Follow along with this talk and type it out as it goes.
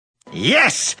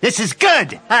Yes, this is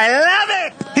good. I love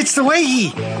it. It's the way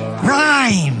he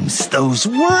rhymes those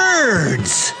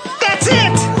words. That's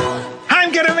it.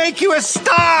 I'm gonna make you a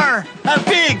star. A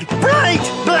big, bright,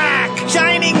 black,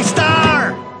 shining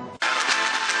star.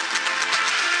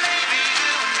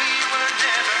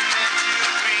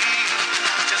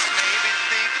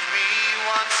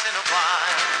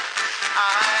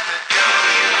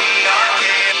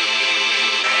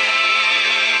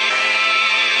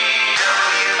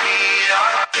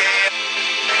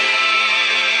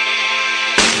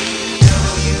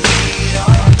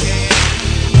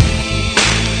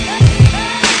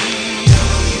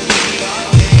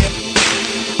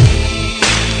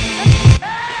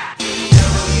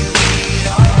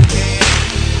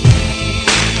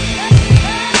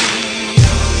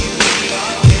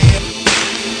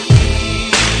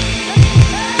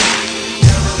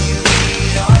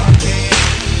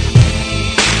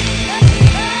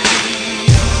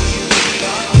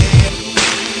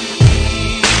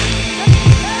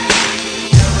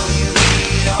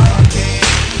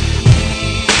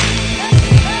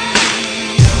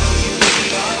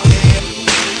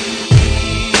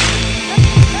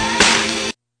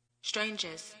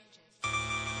 Strangers.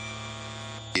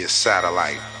 Be a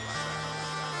satellite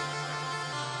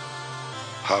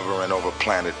hovering over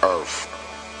planet Earth.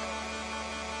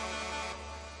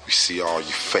 We see all you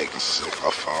fakes.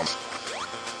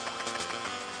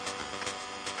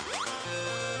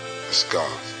 Let's go.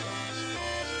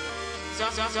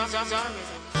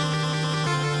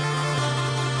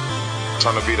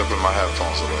 Turn the beat up in my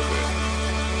headphones a little bit.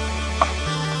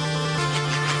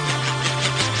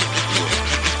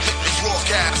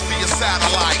 Broadcast via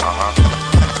satellite.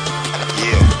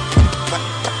 Yeah.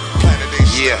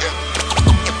 Yeah.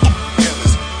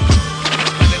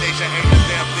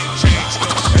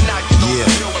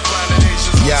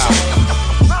 Yeah.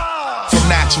 From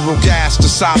natural gas to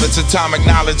solids, atomic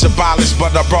knowledge abolished,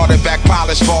 but I brought it back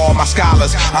polished for all my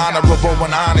scholars. Honorable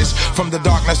and honest, from the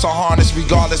darkness or harness,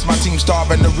 regardless, my team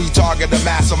starving to retarget the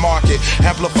massive market,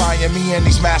 amplifying me and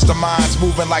these masterminds,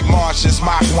 moving like Martians,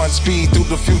 Mach 1 speed through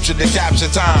the future to capture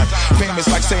time. Famous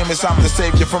like Samus, I'm the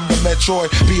savior from the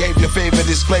Metroid. Behavior favor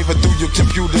this flavor through your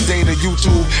computer data,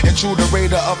 YouTube, intruder,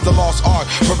 raider of the lost art,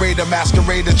 parader,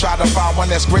 masquerader, try to find one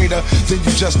that's greater than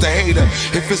you, just a hater.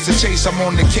 If it's a chase, I'm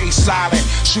on the case, silent,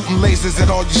 shooting lasers at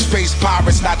all you space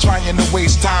pirates, not trying to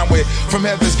waste time with. From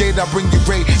Heaven's Gate, I bring you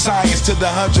great science to the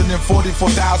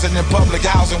 144,000 in public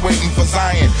housing waiting for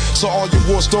Zion. So all your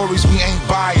war stories we ain't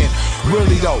buying.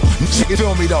 Really though, you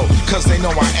feel me though, cause they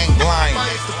know I ain't lying.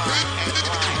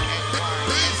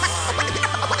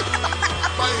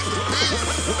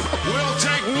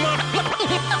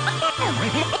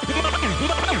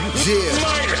 Yeah.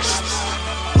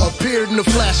 Appeared in a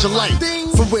flash of light.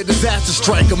 From where disaster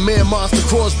strike, a man-monster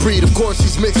crossbreed. Of course,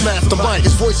 he's mixed mastermind.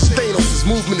 His voice is Thanos, his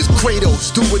movement is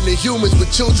Kratos. Doing the humans what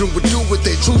children would do with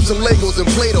their troops and Legos and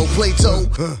Play-Doh.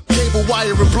 Cable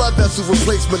wire and blood vessel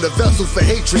replacement. A vessel for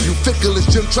hatred. You fickle as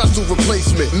Jim Trestle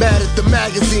replacement. Mad at the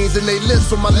magazines and they list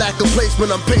for my lack of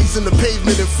placement. I'm pacing the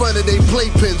pavement in front of they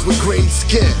playpens with gray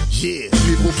skin. Yeah,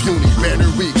 people puny, man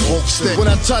and weak, Hulk stick. When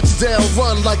I touch down,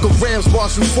 run like a Rams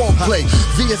Marshall Faulk play.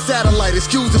 Via satellite,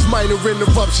 excuse this minor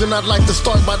interruption. I'd like to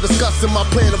start by discussing my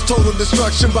plan of total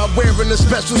destruction by wearing a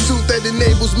special suit that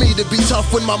enables me to be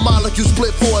tough when my molecules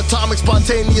split for atomic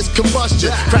spontaneous combustion.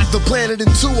 Crack the planet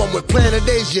in two, I'm with Planet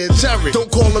Asia and Terry.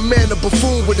 Don't call a man a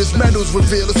buffoon with his medals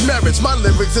reveal his merits. My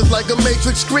lyrics is like a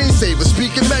Matrix screensaver,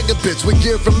 speaking megabits with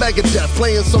gear from Megadeth,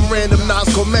 playing some random Nas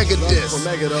called Megadisc.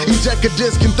 Eject a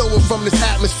disc and throw it from this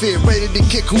atmosphere, ready to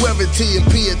kick whoever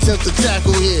T&P attempts to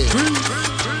tackle here.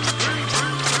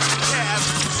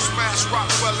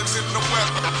 Rockfellas in the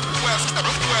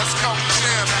West Coast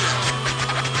champion.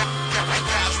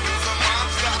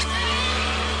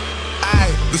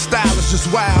 The style is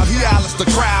just wild, he Alistair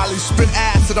Crowley. Spit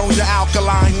acid on your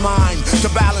alkaline mind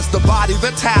to balance the body,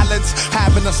 the talents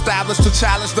having established to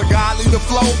challenge the godly, the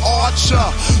flow archer.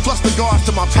 Plus the guards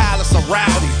to my palace are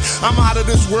rowdy. I'm out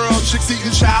of this world, chicks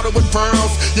eating chowder with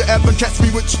pearls. You ever catch me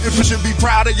with if you should be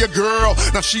proud of your girl.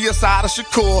 Now she a side of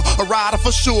Shakur, a rider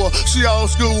for sure. She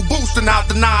old school, boosting out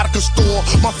the Nautica store.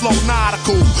 My flow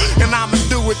nautical, and I'ma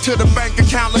do it till the bank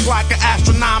account look like an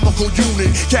astronomical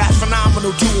unit. Cash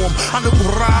phenomenal to him. I knew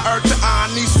to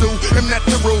Anisu,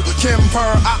 Mnetaru,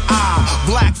 Kimper,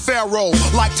 Black Pharaoh,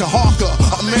 like Tahaka,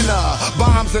 Amina.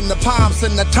 Bombs in the palms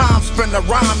and the time spinner,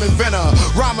 rhyme inventor.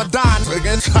 Ramadan,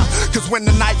 cause when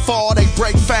the night fall, they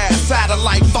break fast.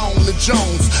 Satellite phone to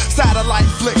Jones, satellite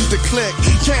flick to click.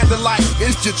 Candlelight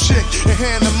is your chick, and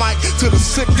hand the mic to the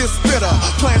sickest spitter.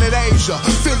 Planet Asia,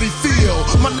 Philly Field,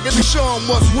 my nigga show 'em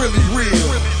what's really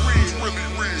real.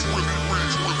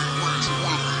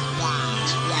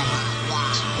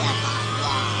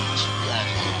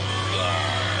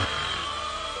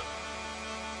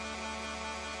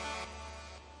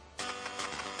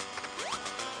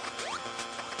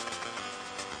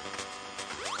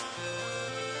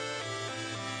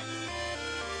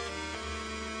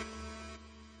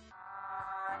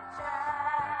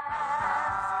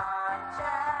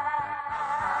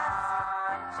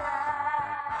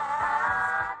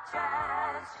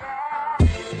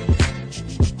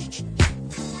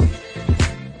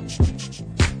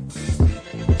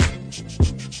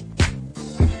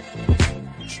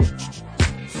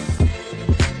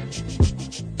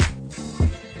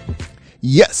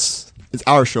 Yes, it's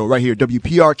our show right here,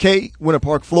 WPRK, Winter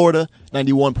Park, Florida,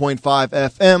 91.5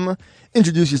 FM.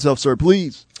 Introduce yourself, sir,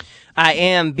 please. I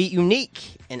am Beat Unique,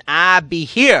 and I be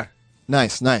here.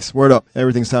 Nice. Word up.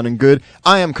 Everything's sounding good.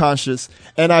 I am Conscious,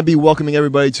 and I be welcoming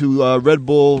everybody to Red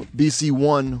Bull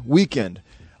BC1 weekend.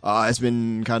 It's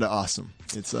been kind of awesome.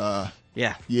 It's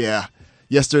yeah.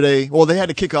 Yesterday, well, they had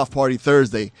a kickoff party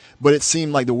Thursday, but it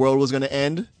seemed like the world was going to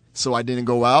end, so I didn't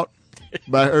go out.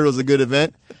 But I heard it was a good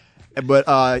event.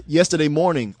 But yesterday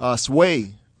morning,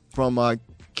 Sway from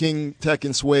King Tech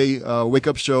and Sway Wake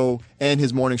Up Show and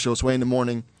his morning show, Sway in the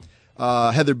Morning,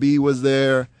 Heather B was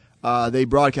there. They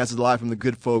broadcasted live from the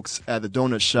good folks at the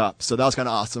donut shop, so that was kind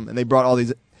of awesome. And they brought all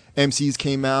these MCs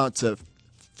came out to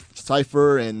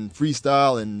cypher and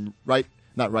freestyle and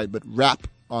rap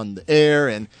on the air,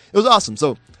 and it was awesome.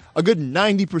 So a good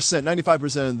 90%,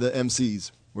 95% of the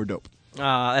MCs were dope.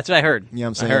 That's what I heard. Yeah,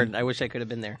 I'm saying. I heard. I wish I could have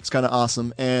been there. It's kind of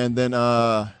awesome. And then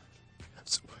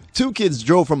two kids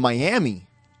drove from Miami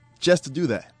just to do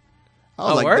that.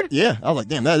 I was word? Yeah. I was like,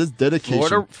 damn, that is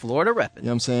dedication. Florida repping. You know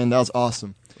what I'm saying? That was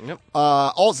awesome. Yep.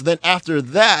 Also, then after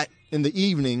that, in the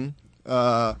evening,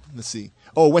 let's see.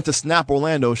 Went to Snap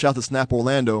Orlando. Shout out to Snap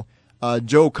Orlando.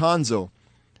 Joe Conzo,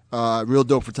 real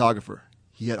dope photographer.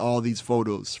 He had all these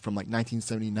photos from like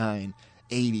 1979,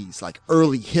 80s, like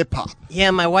early hip hop.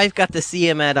 Yeah, my wife got to see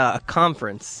him at a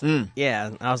conference.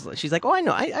 Yeah, she's like, oh, I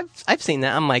know, I've seen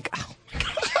that. I'm like, oh my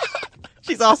God.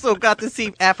 She's also got to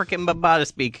see African Bambaataa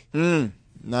speak.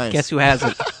 Nice. Guess who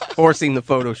hasn't? Or seen the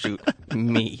photo shoot?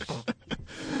 Me.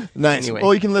 Nice. Anyway.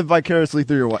 Well, you can live vicariously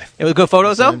through your wife. It was good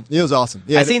photos, though? It was awesome.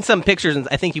 Yeah, I seen some pictures, and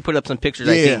I think you put up some pictures.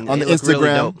 Yeah, on the Instagram.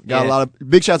 Really dope. Got a lot of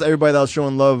big shouts to everybody that was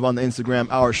showing love on the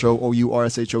Instagram. Our show,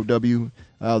 OURSHOW.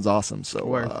 That was awesome.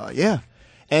 So, yeah.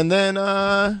 And then,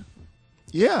 and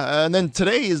then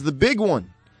today is the big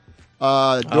one.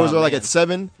 Doors are like at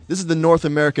 7. This is the North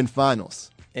American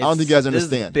Finals. I don't think you guys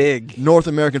understand. This is big. North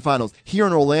American Finals here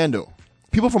in Orlando.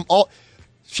 People from all.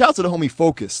 Shouts to the homie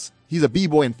Focus. He's a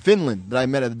b-boy in Finland that I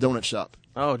met at the donut shop.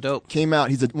 Oh, dope. Came out.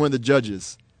 He's one of the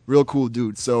judges. Real cool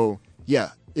dude. So, yeah,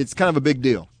 it's kind of a big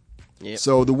deal. Yep.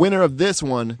 So the winner of this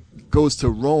one goes to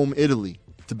Rome, Italy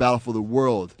to battle for the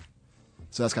world.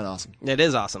 So that's kind of awesome. It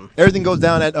is awesome. Everything goes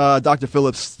down at Dr.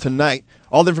 Phillips tonight.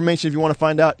 All the information, if you want to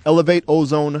find out,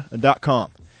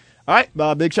 elevateozone.com. All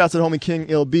right, big shouts to the homie King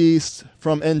Ill Beast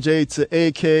from NJ to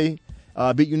AK.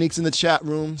 Beat Unique's in the chat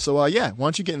room. So, why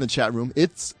don't you get in the chat room?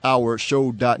 It's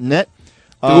ourshow.net.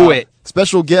 Do it.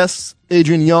 Special guest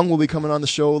Adrian Young will be coming on the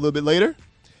show a little bit later.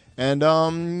 And, a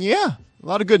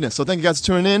lot of goodness. So thank you guys for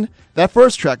tuning in. That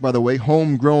first track, by the way,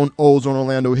 Homegrown Ozone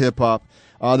Orlando Hip Hop.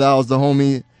 That was the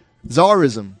homie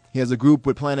Zarism. He has a group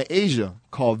with Planet Asia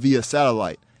called Via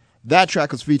Satellite. That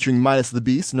track was featuring Midas the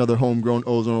Beast, another homegrown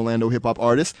Ozone Orlando hip hop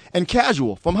artist, and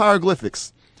Casual from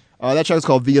Hieroglyphics. That track is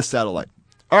called Via Satellite.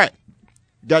 All right.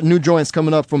 Got new joints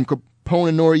coming up from Capone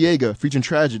and Noriega featuring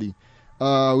Tragedy.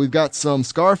 We've got some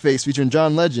Scarface featuring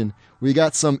John Legend. We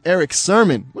got some Eric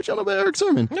Sermon. What y'all know about Eric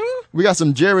Sermon? We got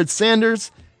some Jared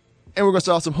Sanders. And we're going to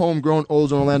start some homegrown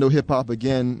Ozone Orlando hip-hop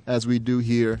again, as we do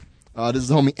here. This is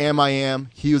the homie Am I Am.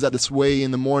 He was at the Sway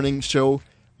in the Morning show.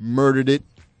 Murdered it.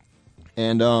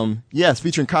 And, it's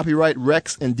featuring Copyright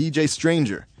Rex and DJ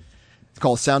Stranger. It's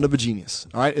called Sound of a Genius.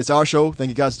 All right, it's our show. Thank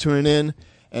you guys for tuning in.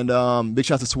 And big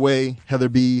shout to Sway, Heather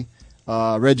B,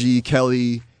 Reggie,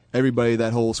 Kelly, everybody.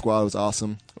 That whole squad was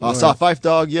awesome. Saw Fife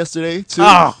Dog yesterday, too.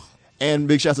 Oh. And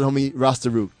big shout to the homie Rasta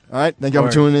Root. All right, thank you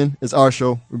for tuning in. It's our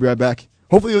show. We'll be right back.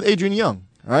 Hopefully with Adrian Young.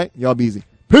 All right, y'all be easy.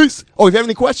 Peace. Oh, if you have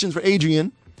any questions for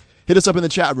Adrian, hit us up in the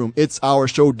chat room. It's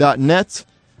ourshow.net.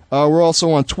 We're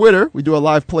also on Twitter. We do a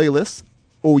live playlist,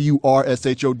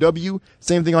 OURSHOW.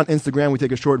 Same thing on Instagram. We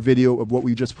take a short video of what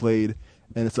we just played,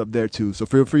 and it's up there too. So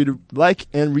feel free to like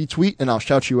and retweet, and I'll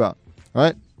shout you out. All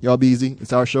right? Y'all be easy.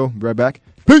 It's our show. Be right back.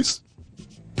 Peace.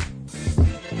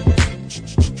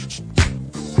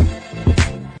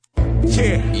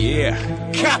 Yeah.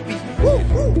 Copy. Woo.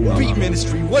 Beat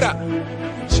Ministry. What up?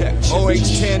 Check.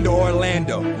 OH10 to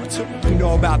Orlando. You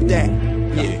know about that?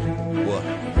 Yeah. What?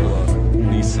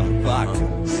 Need some vodka.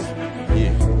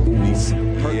 Yeah. Need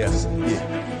some Percocets. Yeah.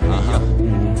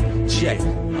 Check.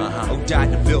 Oh, died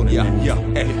in the building. Yeah.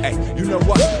 Hey. You know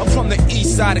what? I'm from the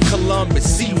east side of Columbus.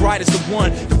 C. Right is the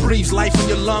one that breathes life in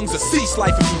your lungs or cease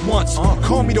life if you want.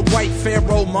 Call me the white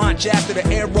pharaoh launch. After the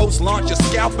arrows launch, your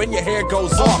scalp and your hair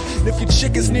goes off. And if your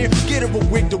chick is near, get her a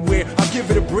wig to wear. I'll give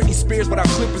it a Britney Spears without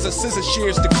clippers or scissor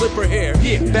shears to clip her hair.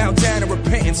 Yeah, bow down in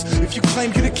repentance. If you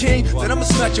claim you're the king, then I'ma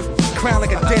snatch your crown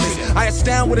like a dentist. I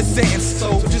astound with a sentence.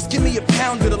 So just give me a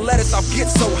pound of the lettuce. I'll get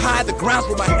so high the ground's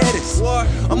where my head is.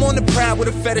 I'm on the prowl with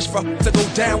a fetish for to go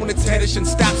down when it's headish and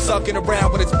stop sucking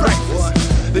around when it's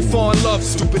breakfast. They fall in love,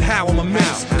 stupid how I'm a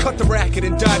menace. Cut the racket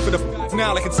and die for the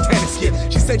now like it's tennis. Yeah,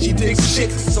 she said she digs shit,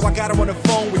 so I got her on the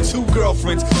phone with 2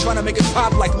 girlfriends, trying to make it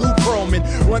pop like Lou Pearlman.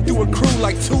 Run through a crew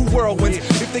like 2 whirlwinds.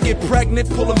 If they get pregnant,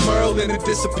 pull a Merlin and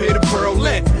disappear to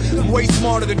Berlin. I'm way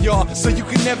smarter than y'all, so you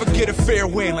can never get a fair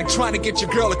win. Like trying to get your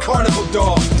girl a carnival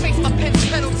dog. Face my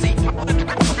penalty.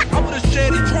 I would've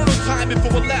shared eternal time if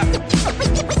it were left.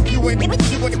 You ain't ready.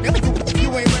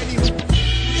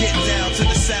 Get down to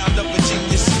the sound of a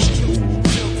genius.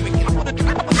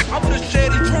 I would've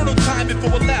shared eternal time if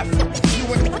it were left. You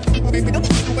ain't ready.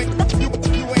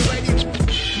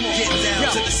 Get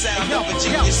down to the sound of a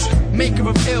genius. Maker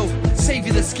of ill,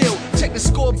 savior the skill. Check the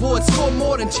scoreboard, score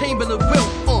more than Chamberlain will.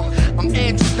 I'm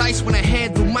Andrew Dice when I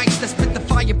handle mics that spit the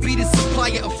fire, beaters,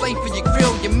 supplier of flame for your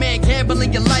grill. Your man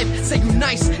gambling your life, say you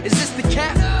nice. Is this the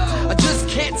cat? I just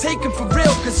can't take him for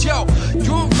real, cause yo, you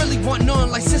don't really want none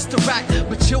like Sister Act.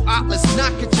 But chill out, let's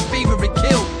not get your favorite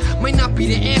killed. Might not be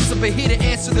the answer, but here to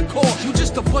answer the call. You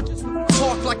just a bunch of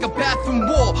talk like a bathroom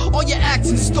wall. All your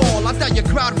acting stall, I thought your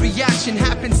crowd reaction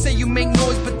happened. Say you make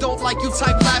noise but don't like you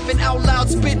type laughing out loud.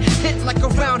 Spit hit like a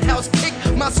roundhouse kick.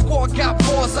 My squad got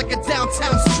balls like a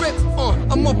downtown strip.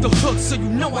 I'm off the hook so you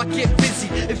know I get busy.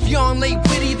 If y'all ain't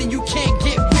witty then you can't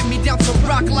get with me. Down to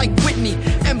rock like Whitney,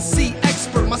 MC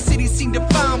expert. My city seemed to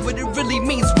find what it really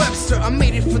means Webster. I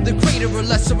made it for the greater or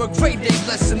lesser, a grade day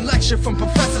lesson. Lecture from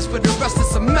professors for the rest of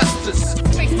semesters.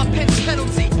 Face my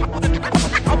penalty.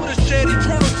 I would've shared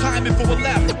eternal time if it were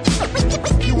left.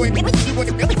 You ain't ready.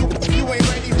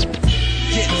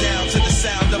 Get down to the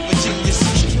sound of a genius.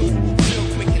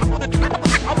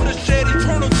 I would've shared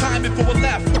eternal time if it were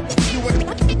left. You ain't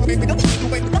ready.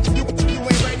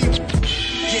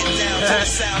 Get down to the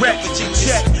sound of a genius.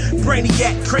 Check,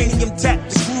 brainiac, cranium tap,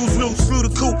 the screws loose, through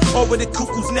the coop, over the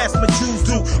cuckoo's nest, my Jews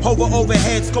do. Hover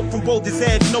overhead, scope from Boulder's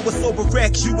edge, know it's over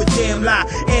Rex, you a damn lie.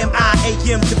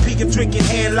 AM to PM drinking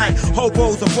hand light.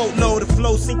 Hobos, a boatload, the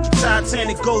flow, sink your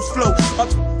Titanic, ghost flow. Up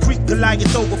creek,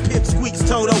 Goliath over, pip squeaks,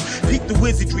 Toto. Peep the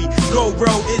wizardry, go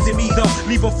bro, isn't me though.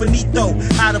 Leave a finito,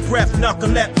 out of breath, knuckle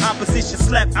left, opposition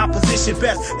slept, opposition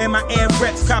best. And my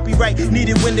Amrex copyright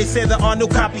needed when they said there are no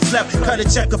copies left. Cut a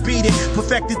check or beat it,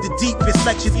 perfected the deepest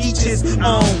lectures, each his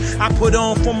own. I put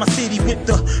on for my city with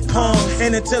the poem.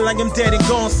 And until I am dead and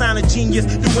gone, sign a genius,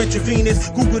 do intravenous.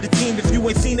 Google the team if you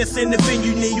ain't seen us in the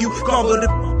venue near you. Gobble the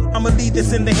I'ma leave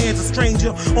this in the hands of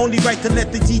stranger. Only right to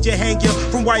let the DJ hang you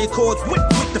from wire cords with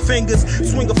the fingers.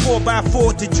 Swing a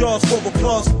 4x4 to jaws for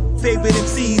applause. Favorite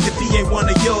MCs if he ain't one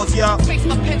of yours, y'all. Face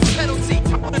my penalty.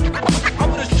 I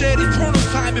would've shared eternal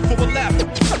time if it were left.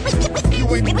 You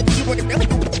ain't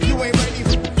ready.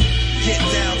 Get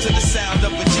down to the sound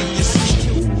of a genius.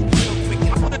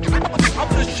 I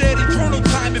would've shared eternal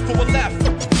time if it were left.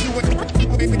 You ain't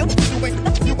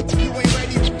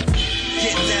ready.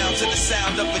 Get down to the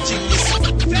sound of a genius.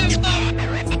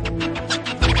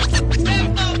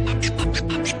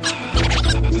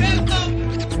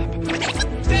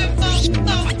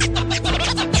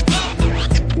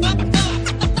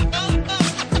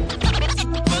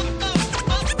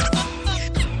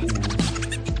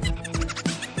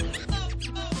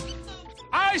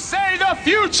 I say the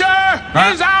future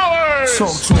is ours.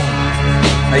 Talk to him.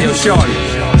 Hey, yo, shorty.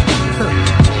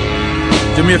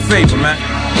 Do me a favor, man.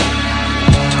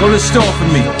 Go to the store for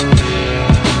me.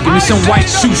 Give me some white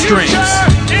shoestrings.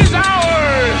 Is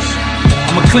ours.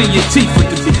 I'ma clean your teeth with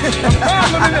the The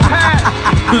problem in the past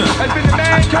has been the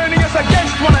man turning us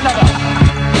against one another.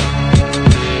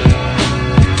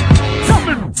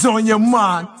 Something's on your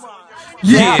mind.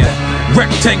 Yeah,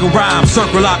 rectangle rhyme,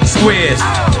 circle out the squares.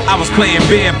 I was playing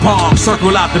beer pong,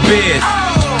 circle out the beers.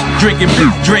 Drinking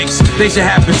big drinks, they should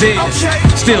have pizzazz.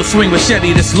 Still swing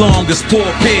machete that's long as 4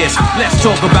 pairs. Let's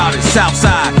talk about it,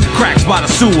 Southside, cracks by the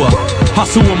sewer.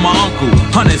 Hustle with my uncle,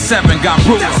 107 got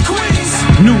bruised.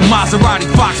 New Maserati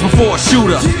Fox before a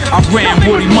shooter. I ran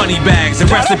Woody money bags and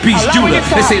rest in peace Judah.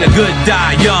 They say the good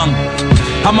die young.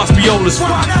 I must be old as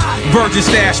fuck. Virgin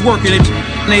stash working it.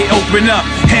 They open up,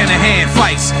 hand-to-hand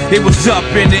fights. It was up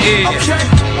in the air.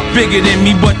 Bigger than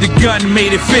me, but the gun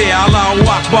made it fair. Allahu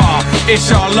Akbar,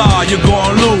 inshallah, you're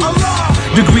gon' lose.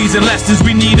 Degrees and lessons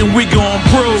we need and we gon'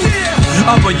 prove.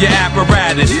 Upper your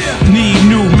apparatus, need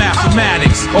new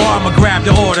mathematics, or I'ma grab the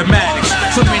automatics.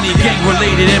 So many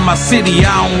gang-related in my city,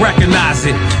 I don't recognize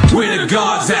it. Where the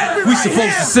guards at? We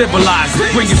supposed to civilize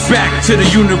it. Bring it back to the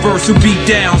universal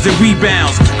beatdowns and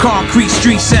rebounds. Concrete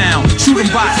street sound, shooting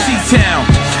by C-Town.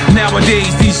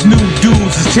 Nowadays, these new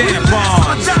dudes is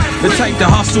tampons. The type to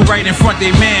hustle right in front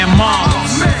they man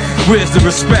moms. Where's the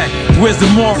respect? Where's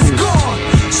the morals?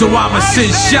 So I'ma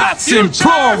send shots and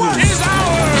plural.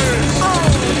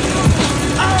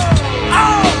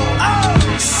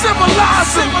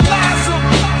 Civilize them.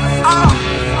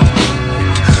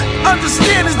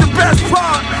 Understand is the best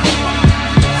part.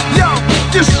 Yo,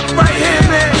 this right here,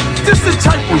 man. This the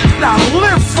type of shit I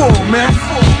live for, man.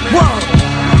 Word.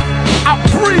 I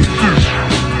breathe this.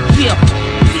 Yeah.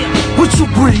 What you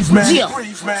breathe, man? Yeah.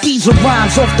 These are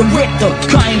rhymes off the Richter,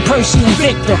 Kyan, Percy, and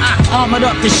Victor. Armored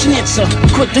up the schnitzer,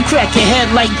 quick to crack your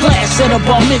head like glass at a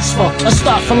bar mitzvah. A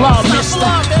star for law, mister.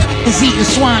 Is eating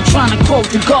swine trying to quote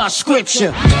the God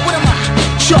scripture.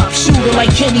 Sharpshooter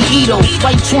like Kenny Ito,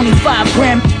 like 25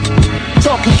 gram.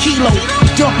 Talking kilo,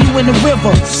 dump you in the river,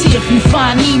 see if you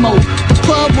find Nemo. The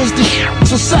pub was the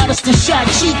so Sideston shot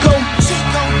Chico.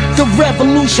 The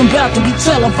revolution about to be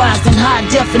televised in high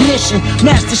definition.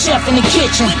 Master chef in the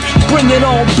kitchen, bring it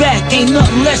all back, ain't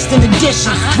nothing less than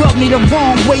addition. Rub me the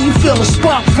wrong way, you feel a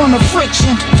spark from the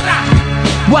friction.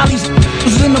 While these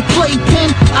was in the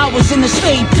playpen, I was in the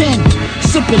state pen.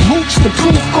 Sipping hooch, the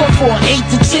proof called for an 8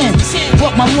 to 10.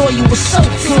 But my lawyer was so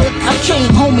good, I came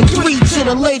home in 3 to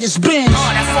the latest Benz.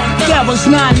 That was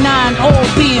 9-9, all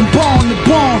being born to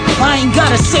born. I ain't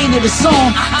gotta say to the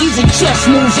song. These are chess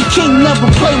moves, a king never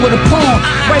play with a pawn.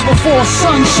 Right before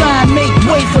sunshine, make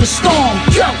way for the storm.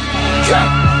 Go, go,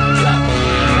 go.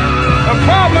 The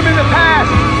problem in the past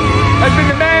has been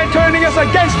the man turning us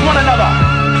against one another.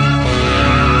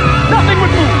 Nothing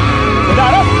would move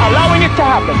without us allowing it to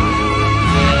happen.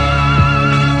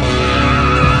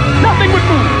 Nothing would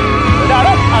move without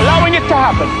us allowing it to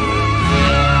happen.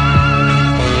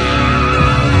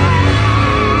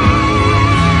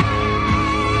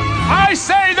 I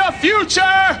say the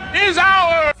future is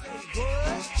ours.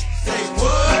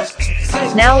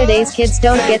 Nowadays kids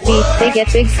don't get beat, they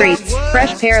get big treats.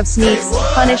 Fresh pair of sneaks,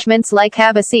 punishments like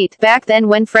have a seat. Back then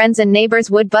when friends and neighbors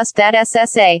would bust that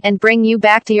SSA and bring you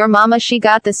back to your mama, she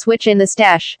got the switch in the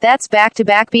stash. That's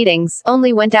back-to-back beatings.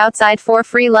 Only went outside for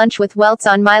free lunch with welts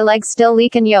on my legs still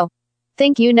leaking, yo.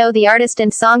 Think you know the artist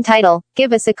and song title?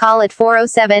 Give us a call at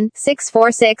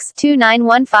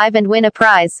 407-646-2915 and win a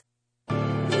prize.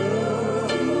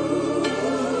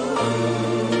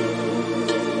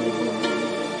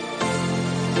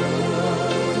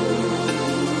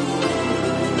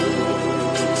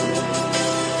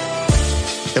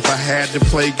 If I had to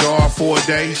play God for a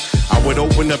day, I would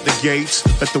open up the gates,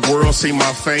 let the world see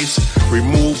my face,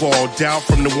 remove all doubt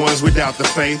from the ones without the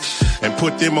faith, and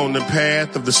put them on the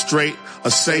path of the straight,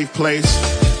 a safe place.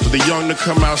 For the young to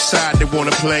come outside, they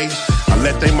wanna play. I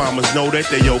let they mamas know that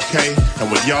they okay,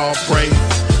 and when y'all pray,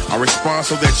 I respond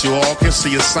so that you all can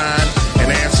see a sign,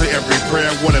 and answer every prayer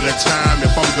one at a time.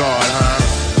 If I'm God,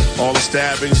 all the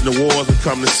stabbings and the wars would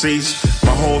come to cease.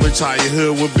 My whole entire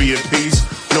hood would be at peace.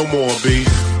 No more beef,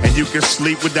 and you can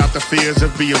sleep without the fears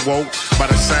of being woke by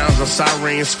the sounds of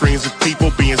sirens, screams of people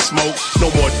being smoked.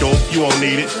 No more dope, you won't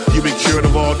need it. You've been cured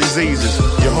of all diseases.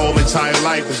 Your whole entire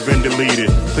life has been deleted.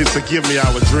 Please forgive me,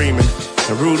 I was dreaming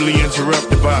and rudely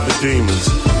interrupted by the demons,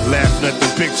 laughing at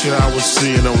the picture I was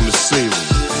seeing on the ceiling.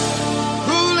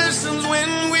 Who listens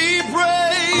when we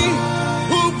pray?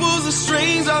 Who pulls the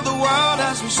strings of the world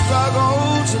as we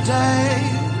struggle today?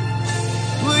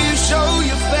 Will you show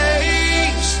your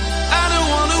face? I don't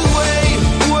wanna wait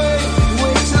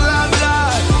till I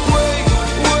die.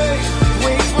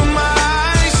 Wait for my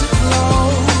eyes to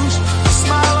close.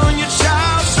 Smile on your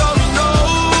child so he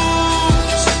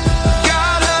knows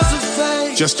God has a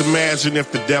face. Just imagine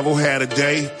if the devil had a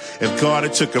day. If God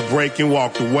had took a break and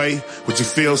walked away, would you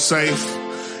feel safe?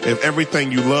 If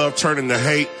everything you love turned into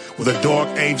hate, with a dark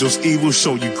angel's evil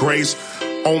show you grace,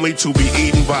 only to be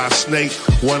eaten by a snake.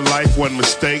 One life, one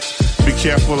mistake. Be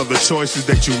careful of the choices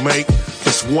that you make,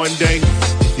 cause one day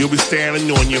you'll be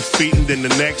standing on your feet, and then the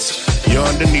next you're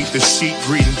underneath the sheet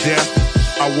greeting death.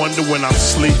 I wonder when I'm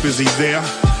asleep, is he there?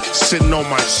 Sitting on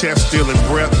my chest, stealing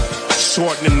breath,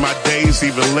 shortening my days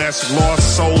even less.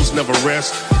 Lost souls never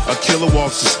rest. A killer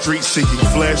walks the street seeking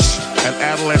flesh. An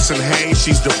adolescent hangs,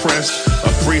 she's depressed. A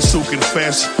priest who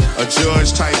confess. A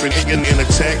judge typing in a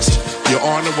text. Your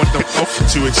Honor, what the fuck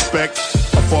did you expect?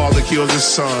 A father kills his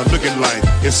son. Look at life,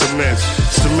 it's a mess.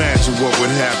 Just imagine what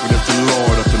would happen if the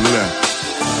Lord up and left.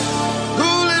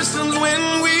 Who listens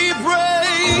when we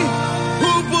pray?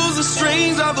 Who pulls the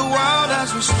strings of the world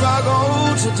as we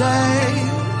struggle today?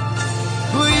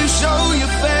 Will you show your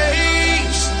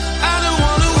face? I don't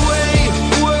wanna wait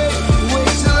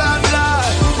till I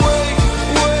die.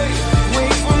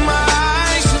 Wait for my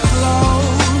eyes to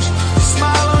close.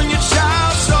 Smile on your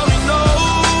child so he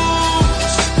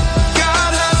knows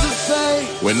God has a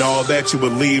face. When all that you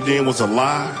believed in was a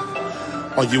lie,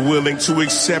 Are you willing to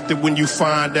accept it when you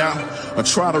find out? Or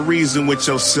try to reason with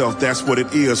yourself, that's what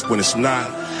it is when it's not.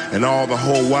 And all the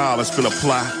whole while it's been a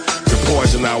plot to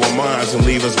poison our minds and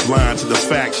leave us blind to the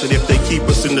fact that if they keep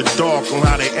us in the dark on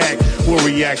how they act, we'll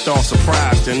react all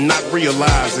surprised and not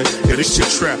realizing that it's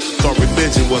a trap. Thought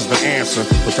religion was the answer,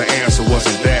 but the answer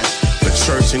wasn't that. The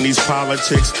church and these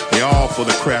politics, they all for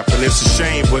the crap. And it's a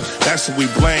shame, but that's what we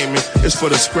blame it. It's for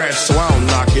the scratch, so I don't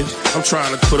knock it. I'm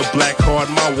trying to put a black card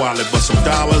in my wallet, but some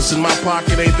dollars in my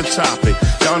pocket ain't the topic.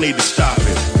 Y'all need to stop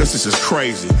it, this is just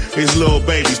crazy. These little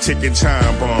babies ticking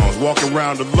time bombs, walking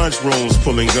around the lunchrooms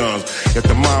pulling guns. If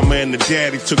the mama and the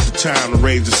daddy took the time to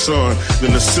raise the son,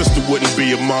 then the sister wouldn't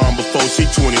be a mom before she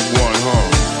 21,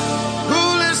 huh?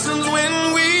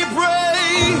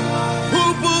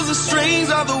 Strings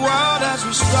of the world as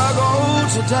we struggle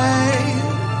today.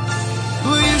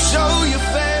 Will you show your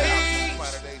face?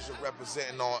 Planet Asia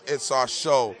representing on It's Our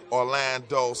Show,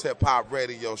 Orlando's hip hop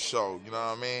radio show. You know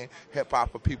what I mean? Hip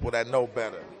hop for people that know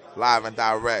better. Live and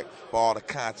direct for all the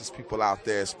conscious people out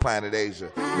there. It's Planet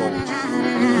Asia.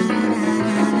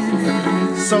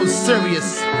 So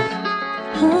serious.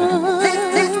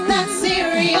 That's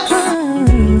serious.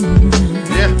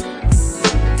 Yeah.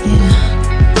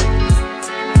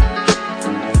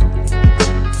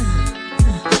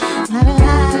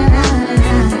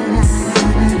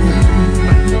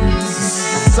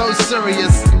 So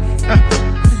serious.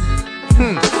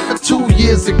 2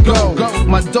 years ago,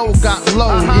 my dough got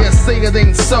low. Yeah, say it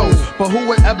ain't so, but who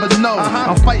would ever know?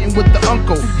 I'm fighting with the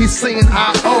uncle, he's saying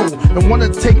I owe, and wanna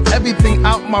take everything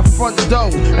out my front door.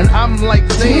 And I'm like,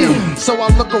 damn. So I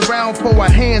look around for a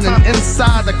hand, and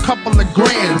inside a couple of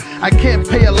grand. I can't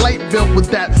pay a light bill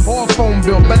with that, or a phone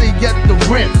bill, better yet the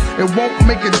rent. It won't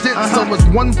make a dent, so it's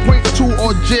 1.2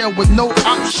 or jail with no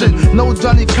option. No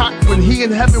Johnny Cochran, he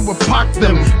in heaven will park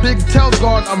them. Big tell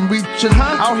God I'm reaching,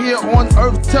 out here on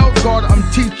earth, tell God I'm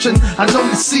teaching. I know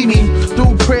you see me,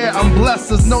 through prayer I'm blessed,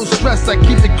 there's no stress. I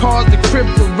keep the cars, the crib,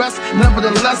 the rest.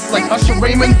 Nevertheless, like Usher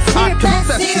Raymond, I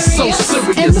confess it's so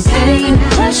serious. And the pain,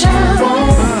 pressure,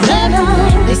 never.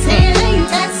 They say it ain't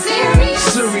that serious.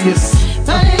 Serious.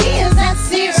 But it is that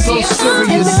serious. So serious.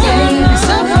 And the pain,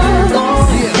 suffer,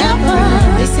 never.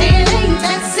 They say it ain't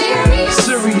that serious.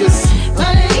 Serious.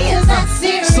 But it is that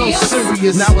serious. So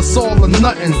serious. Now it's all or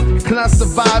nothing. Can I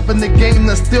survive in the game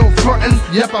that's still frontin'?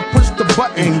 Yep, I push the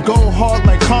button. Go hard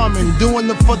like Carmen, doing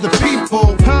it for the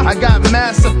people. I got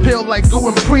mass appeal like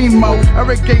going primo.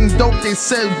 Eric getting dope, they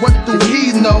said, what do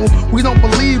he know? We don't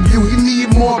believe you, he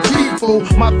need more people.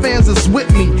 My fans is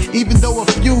with me, even though a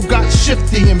few got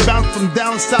shifty and bounced from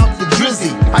down south to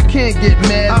Drizzy. I can't get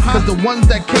mad, cause the ones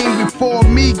that came before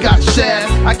me got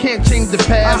shaft. I can't change the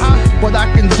past, but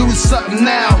I can do something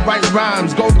now. Write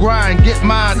rhymes, go grind, get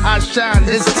mine, I shine,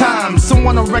 it's time.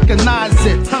 Someone will recognize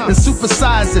it and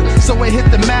supersize it, so it hit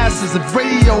the masses. If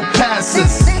radio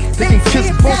passes, they can kiss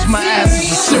both my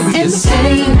asses. It's serious. And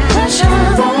the pain, pressure,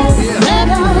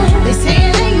 never. They say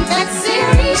it ain't that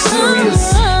serious.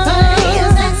 Serious. But it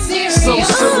is that serious. So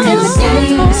serious.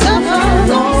 And the pain, suffer,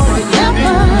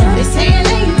 never. They say it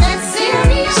ain't that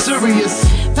serious. Serious.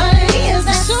 But it is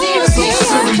that serious.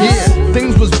 Yeah,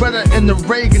 things was better in the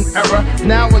Reagan era.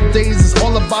 Nowadays it's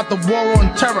all about the war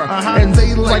on terror, and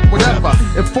they like whatever.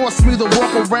 It forced me to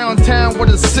walk around town with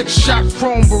a 6-shot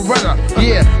chrome Beretta.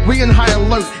 Yeah, we in high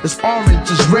alert. It's orange,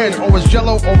 it's red, or it's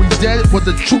yellow, or we dead. With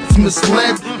the troops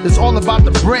misled, it's all about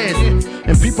the bread.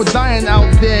 And people dying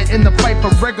out there in the fight for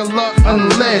regular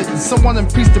unlead. And someone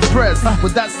increase the press,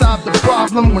 but that's not the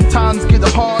problem. When times get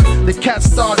hard, the cats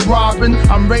start robbing.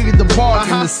 I'm ready to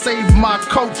bargain to save my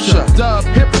culture. Dub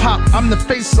hip hop, I'm the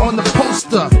face on the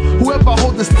poster. Whoever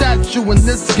hold the statue in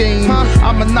this game,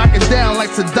 I'ma knock it down like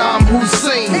Saddam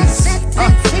Hussein.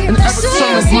 And every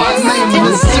song is my name, and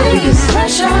it's serious.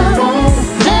 Pressure,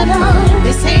 never.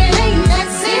 They say it ain't that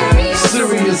serious.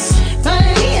 Serious. But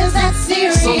it is that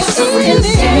serious. So serious. And the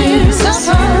pain,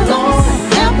 suffer,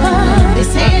 never. They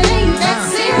say it ain't that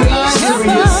serious.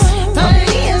 Serious. But it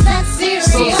is that serious.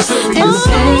 So serious. And the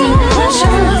pain,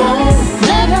 pressure,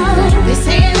 never. They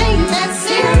say it ain't that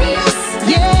serious.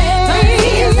 Yeah, but it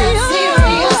is that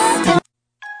serious.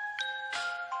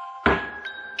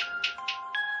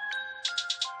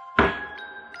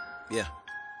 Yeah.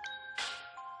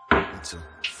 Me too.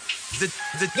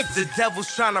 The devil's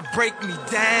trying to break me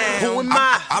down. Who am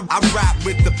I? I rap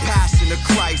with the passion of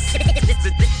Christ.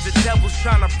 The devil's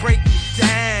trying to break me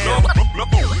down.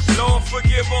 Lord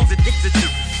forgive him.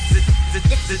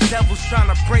 The devil's trying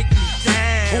to break me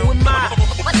down. Who am I?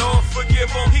 Lord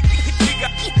forgive him.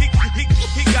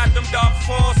 He got them dark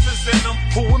forces in him.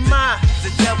 Who am I? The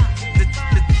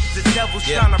devil's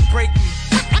trying to break me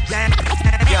down.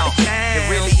 Yo, it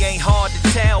really ain't hard to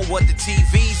tell what the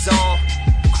TV's on.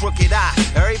 Crooked eye,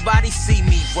 everybody see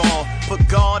me wrong. Put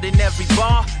God in every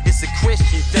bar, it's a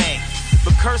Christian thing.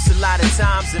 But curse a lot of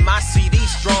times and my CD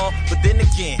strong. But then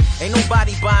again, ain't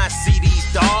nobody buying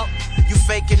CDs, dog. You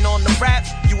faking on the rap,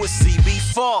 you a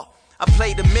CB4. I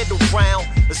play the middle ground,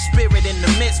 a spirit in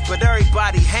the midst, but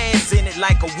everybody hands in it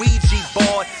like a Ouija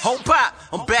board. Hope up,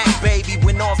 I'm back, baby,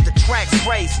 went off the tracks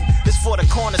crazy. This for the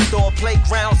corner store,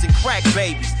 playgrounds and crack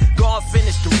babies. God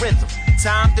finished the rhythm,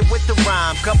 timed it with the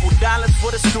rhyme. Couple dollars for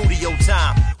the studio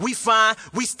time. We fine,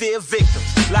 we still victims.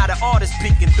 Lot of artists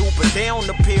peeking through, but they don't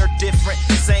appear different.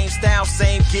 Same style,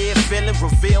 same gear, feeling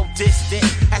revealed distant.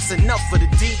 That's enough for the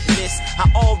deepness. I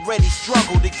already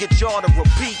struggle to get y'all to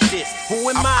repeat this. Who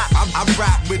am I? I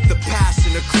rap with the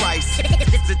passion of Christ.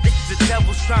 The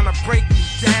devil's trying to break me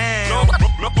down.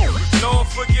 Lord,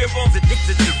 forgive him.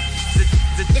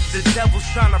 The devil's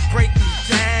trying to break me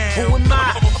down. Who am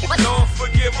I? Lord,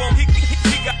 forgive him.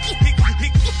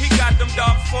 He got them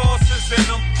dark forces in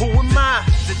him. Who am I?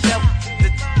 The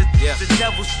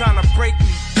devil's trying to break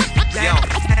me down.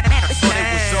 I thought it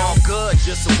was all good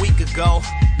just a week ago.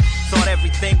 Thought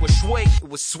everything was sweet, it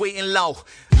was sweet and low.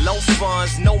 Low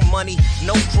funds, no money,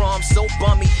 no crumbs, so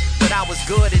bummy. But I was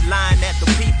good at lying at the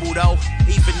people though.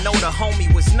 Even though the homie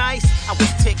was nice, I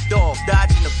was ticked off,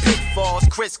 dodging the pitfalls,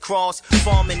 crisscross,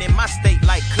 farming in my state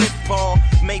like Cliff Paul,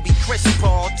 maybe Chris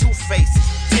Paul, Two Faces.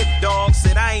 Tip dog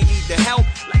said I ain't need the help,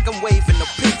 like I'm waving the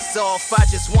pics off. I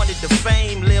just wanted the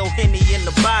fame, Lil Henny in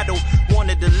the bottle.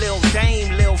 Wanted the Lil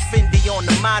Dame, Lil Fendi on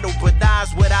the model, but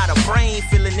eyes without a brain,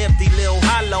 feeling empty, Lil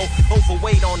Hollow.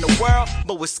 Overweight on the world,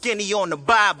 but was skinny on the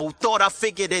Bible. Thought I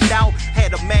figured it out,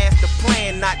 had a master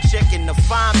plan, not checking the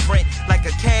fine print like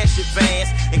a cash advance.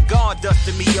 And God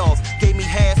dusted me off, gave me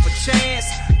half a chance.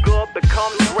 God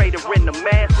becomes greater in the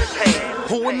master's hand.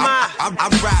 Who am I? I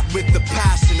rap with the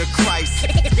passion of Christ.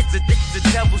 The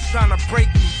devil's trying to break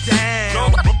me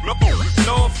down.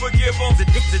 Lord, forgive him. The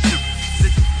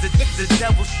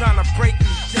devil's trying to break me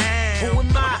down. Who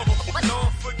am I?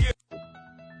 Lord, forgive.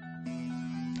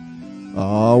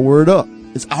 Word up.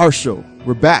 It's our show.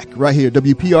 We're back right here.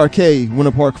 WPRK,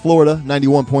 Winter Park, Florida,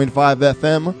 91.5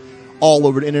 FM. All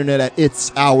over the internet at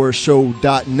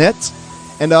itsourshow.net.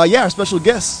 And our special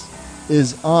guest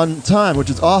is on time, which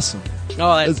is awesome.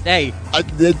 Oh,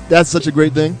 that's such a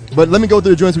great thing. But let me go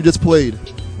through the joints we just played.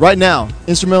 Right now,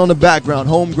 instrumental in the background,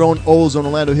 homegrown Ozone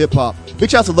Orlando hip hop. Big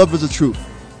shouts to Love is the Truth,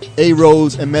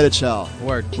 A-Rose, and Metachild.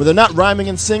 Word. When they're not rhyming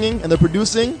and singing and they're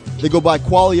producing, they go by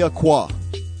Qualia Qua.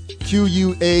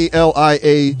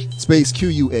 Q-U-A-L-I-A space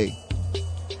Q-U-A.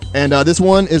 And this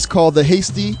one is called The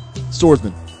Hasty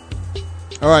Swordsman.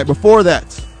 All right, before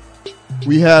that,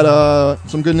 we had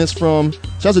some goodness from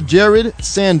shout out to Jared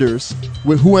Sanders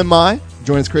with Who Am I?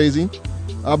 Join us crazy.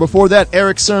 Before that,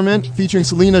 Eric Sermon featuring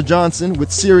Selena Johnson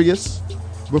with Sirius.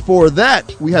 Before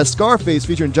that, we had Scarface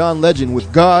featuring John Legend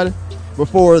with God.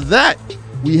 Before that,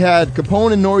 we had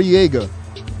Capone and Noriega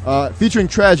featuring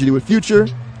Tragedy with Future.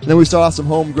 And then we saw some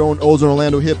homegrown Ozone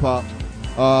Orlando hip-hop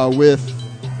with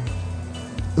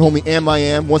the homie Am I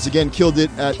Am. Once again, killed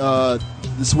it at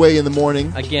the Sway in the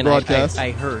Morning broadcast. I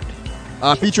heard.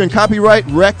 Featuring Copyright,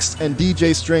 Rex, and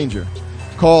DJ Stranger,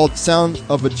 called Sound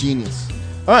of a Genius.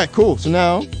 All right, cool. So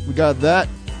now we got that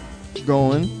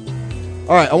going.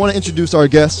 All right, I want to introduce our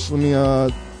guest. Let me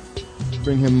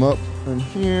bring him up in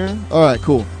here. All right,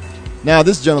 cool. Now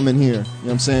this gentleman here, you know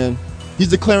what I'm saying? He's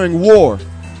declaring war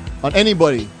on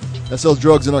anybody that sells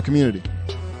drugs in our community.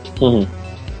 Mm-hmm.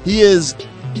 He's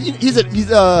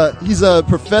a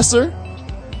professor.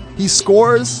 He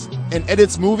scores and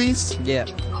edits movies. Yeah.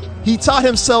 He taught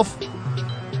himself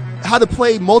how to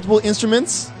play multiple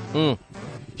instruments.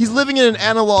 He's living in an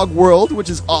analog world, which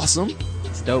is awesome.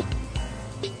 It's dope.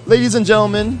 Ladies and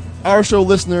gentlemen, our show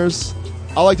listeners,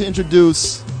 I'd like to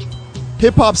introduce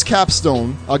hip-hop's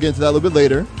capstone. I'll get into that a little bit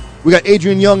later. We got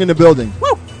Adrian Young in the building.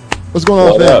 Woo! What's going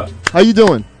on, fam? How you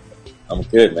doing? I'm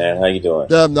good, man. How you doing?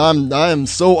 I am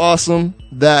so awesome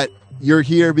that you're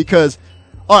here because,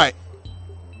 all right,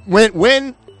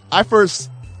 when I first,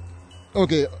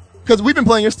 okay, because we've been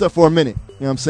playing your stuff for a minute, you know what I'm saying?